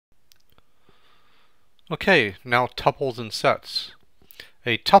Okay, now tuples and sets.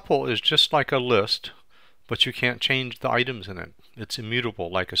 A tuple is just like a list, but you can't change the items in it. It's immutable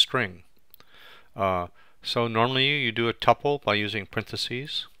like a string. Uh, so normally you do a tuple by using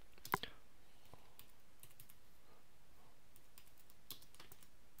parentheses.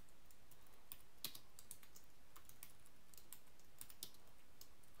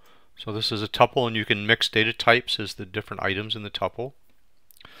 So this is a tuple, and you can mix data types as the different items in the tuple.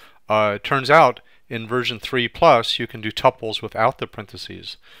 It turns out in version 3 plus you can do tuples without the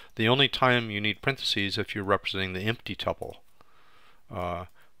parentheses. The only time you need parentheses if you're representing the empty tuple. To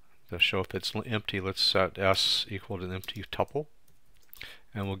show if it's empty, let's set s equal to an empty tuple,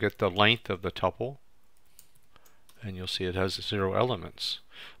 and we'll get the length of the tuple, and you'll see it has 0 elements.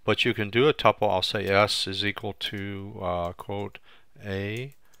 But you can do a tuple. I'll say s is equal to quote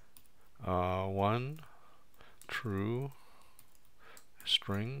a 1 true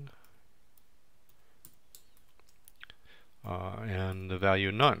string and the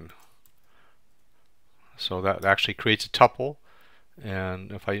value none. So that actually creates a tuple,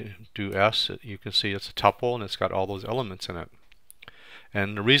 and if I do s, you can see it's a tuple and it's got all those elements in it.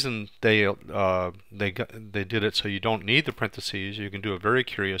 And the reason they did it so you don't need the parentheses, you can do a very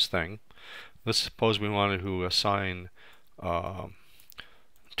curious thing. Let's suppose we wanted to assign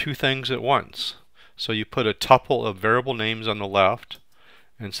two things at once. So you put a tuple of variable names on the left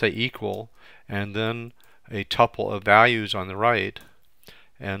and say equal, and then a tuple of values on the right.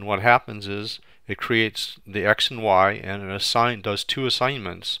 And what happens is it creates the x and y, and it does two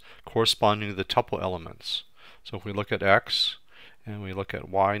assignments corresponding to the tuple elements. So if we look at x and we look at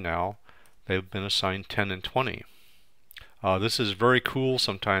y now, they've been assigned 10 and 20. This is very cool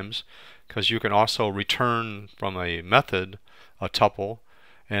sometimes, because you can also return from a method a tuple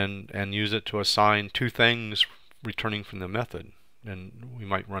and use it to assign two things returning from the method. And we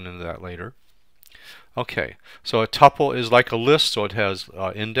might run into that later. Okay, so a tuple is like a list, so it has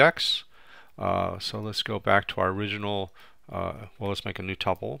index. So let's go back to our original, well, let's make a new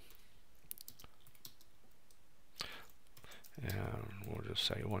tuple. And we'll just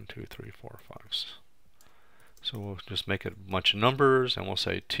say 1, 2, 3, 4, 5. So we'll just make it a bunch of numbers, and we'll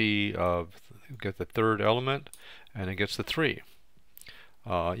say t of, get the third element, and it gets the 3.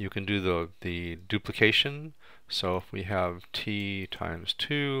 You can do the duplication. So if we have t times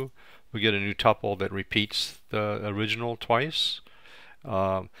 2, we get a new tuple that repeats the original twice.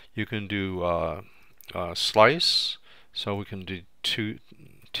 You can do slice. So we can do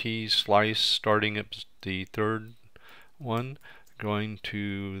t slice starting at the third one going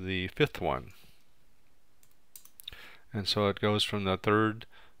to the fifth one. And so it goes from the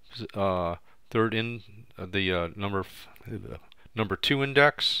number 2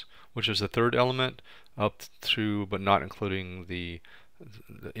 index, which is the third element, up through but not including the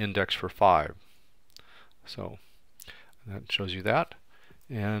index for 5. So that shows you that.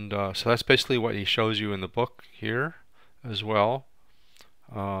 And so that's basically what he shows you in the book here as well.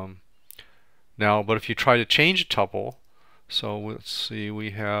 Now, but if you try to change a tuple, so let's see,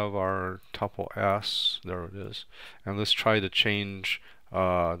 we have our tuple s, there it is, and let's try to change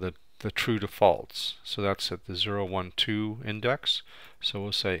the true to false. So that's at the 0, 1, 2 index. So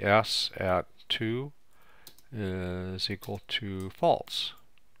we'll say s at 2 is equal to false.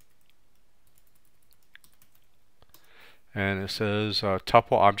 And it says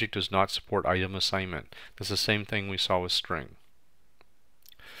tuple object does not support item assignment. That's the same thing we saw with string.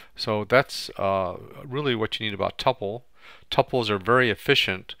 So that's really what you need about tuple. Tuples are very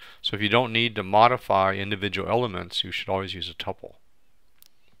efficient, so if you don't need to modify individual elements, you should always use a tuple.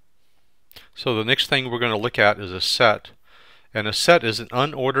 So the next thing we're going to look at is a set. And a set is an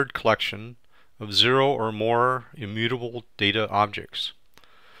unordered collection of 0 or more immutable data objects.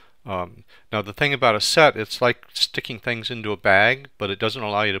 Now the thing about a set, it's like sticking things into a bag, but it doesn't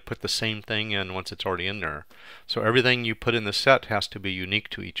allow you to put the same thing in once it's already in there. So everything you put in the set has to be unique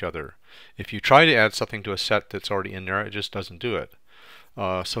to each other. If you try to add something to a set that's already in there, it just doesn't do it.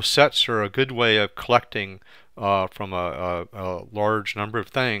 So sets are a good way of collecting from a large number of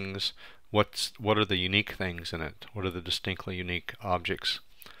things what are the unique things in it, what are the distinctly unique objects.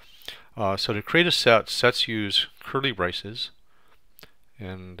 So to create a set, sets use curly braces.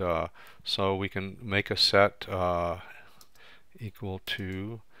 And so we can make a set equal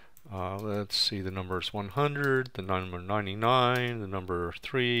to, let's see, the number is 100, the number 99, the number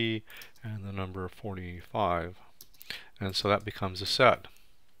 3, and the number 45. And so that becomes a set.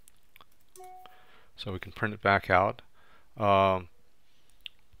 So we can print it back out.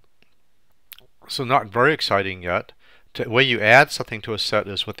 So not very exciting yet. The way you add something to a set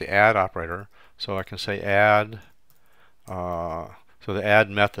is with the add operator. So I can say add. So the add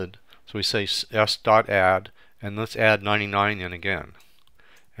method So we say s dot add, and let's add 99 in again.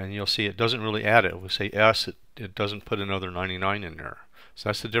 And you'll see it doesn't really add it. We say s, it doesn't put another 99 in there. So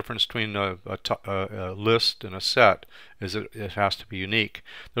that's the difference between a list and a set, is it has to be unique.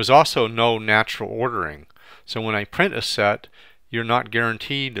 There's also no natural ordering. So when I print a set, you're not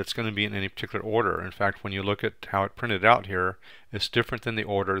guaranteed it's going to be in any particular order. In fact, when you look at how it printed out here, it's different than the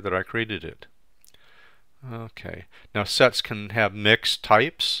order that I created it. Okay, now sets can have mixed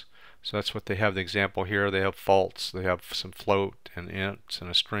types. So that's what they have the example here. They have faults, they have some float and ints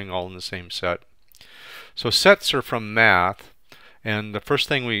and a string all in the same set. So sets are from math, and the first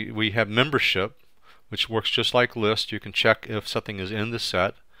thing we have membership, which works just like list. You can check if something is in the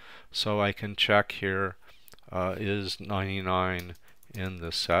set. So I can check here, is 99 in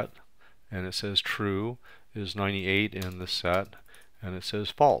the set? And it says true. Is 98 in the set? And it says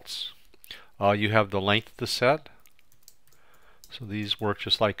false. You have the length of the set. So these work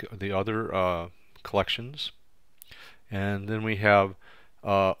just like the other collections. And then we have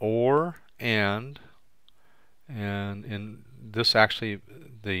or, and in this actually,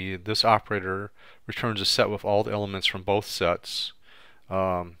 this operator returns a set with all the elements from both sets.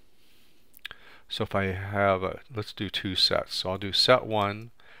 So if I have, let's do two sets. So I'll do set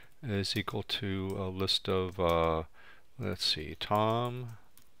 1 is equal to a list of, let's see, Tom,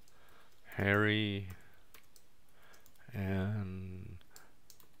 Harry, and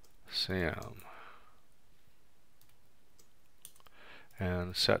Sam.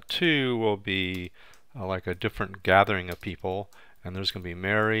 And set 2 will be like a different gathering of people, and there's going to be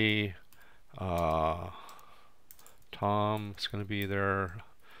Mary, Tom is going to be there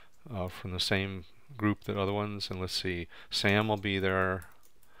from the same group that other ones, and let's see, Sam will be there,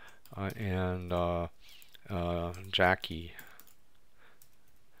 and Jackie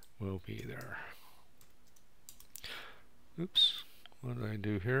will be there. Oops, what did I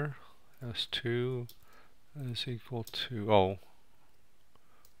do here? S2 is equal to, oh,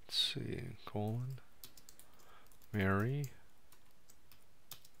 let's see, colon, Mary,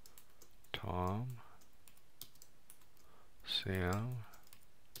 Tom, Sam,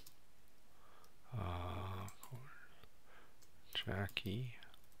 Jackie.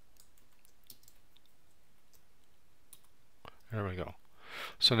 There we go.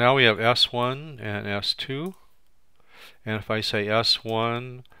 So now we have S1 and S2. And if I say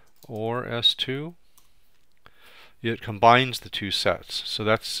S1 or S2, it combines the two sets. So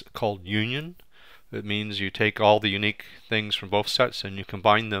that's called union. It means you take all the unique things from both sets and you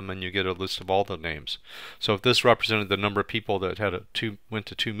combine them and you get a list of all the names. So if this represented the number of people that had went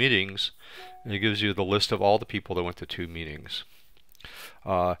to 2 meetings, it gives you the list of all the people that went to 2 meetings.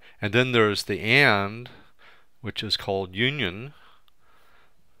 And then there's the and, which is called union.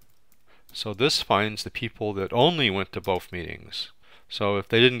 So this finds the people that only went to both meetings. So if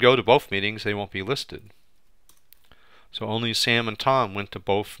they didn't go to both meetings, they won't be listed. So only Sam and Tom went to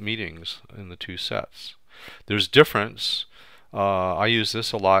both meetings in the 2 sets. There's difference. I use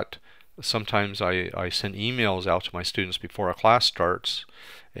this a lot. Sometimes I send emails out to my students before a class starts,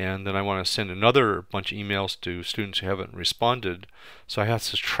 and then I want to send another bunch of emails to students who haven't responded. So I have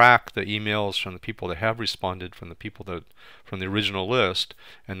to track the emails from the people that have responded from the people that from the original list,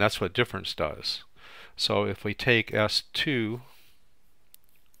 and that's what difference does. So if we take S2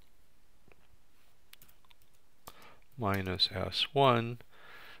 minus S1,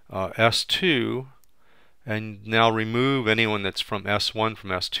 S2, and now remove anyone that's from S1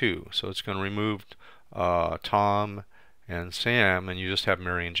 from S2. So it's going to remove Tom and Sam, and you just have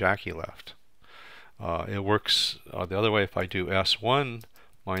Mary and Jackie left. It works the other way. If I do S1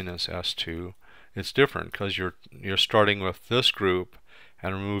 minus S2, it's different because you're starting with this group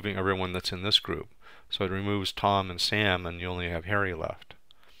and removing everyone that's in this group. So it removes Tom and Sam, and you only have Harry left.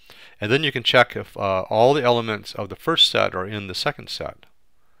 And then you can check if all the elements of the first set are in the second set.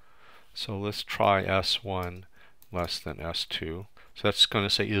 So let's try S1 less than S2. So that's going to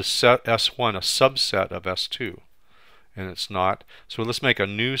say, is set S1 a subset of S2? And it's not. So let's make a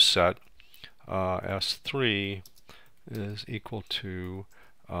new set. S3 is equal to,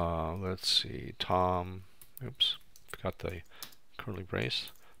 let's see, Tom, oops, forgot the curly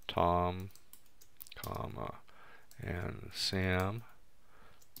brace, Tom, comma, and Sam.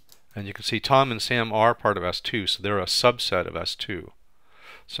 And you can see Tom and Sam are part of S2, so they're a subset of S2.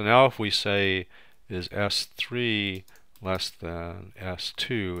 So now if we say, is S3 less than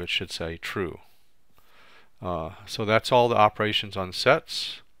S2, it should say true. So that's all the operations on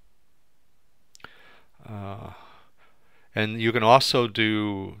sets. And you can also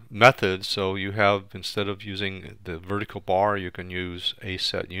do methods. So you have, instead of using the vertical bar, you can use a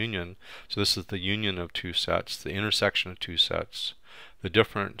set union. So this is the union of 2 sets, the intersection of 2 sets. the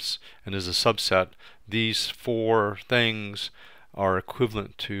difference, and as a subset, these four things are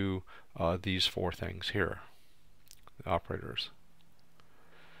equivalent to these four things here, the operators.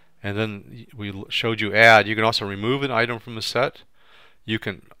 And then we showed you add. You can also remove an item from a set. You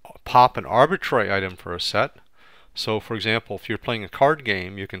can pop an arbitrary item for a set. So for example, if you're playing a card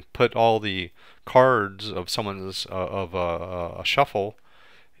game, you can put all the cards of someone's of a shuffle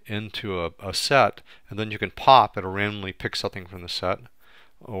into a set, and then you can pop and randomly pick something from the set,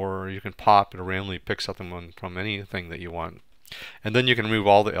 or you can pop and randomly pick something from anything that you want. And then you can remove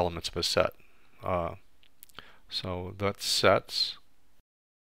all the elements of a set. So that's sets.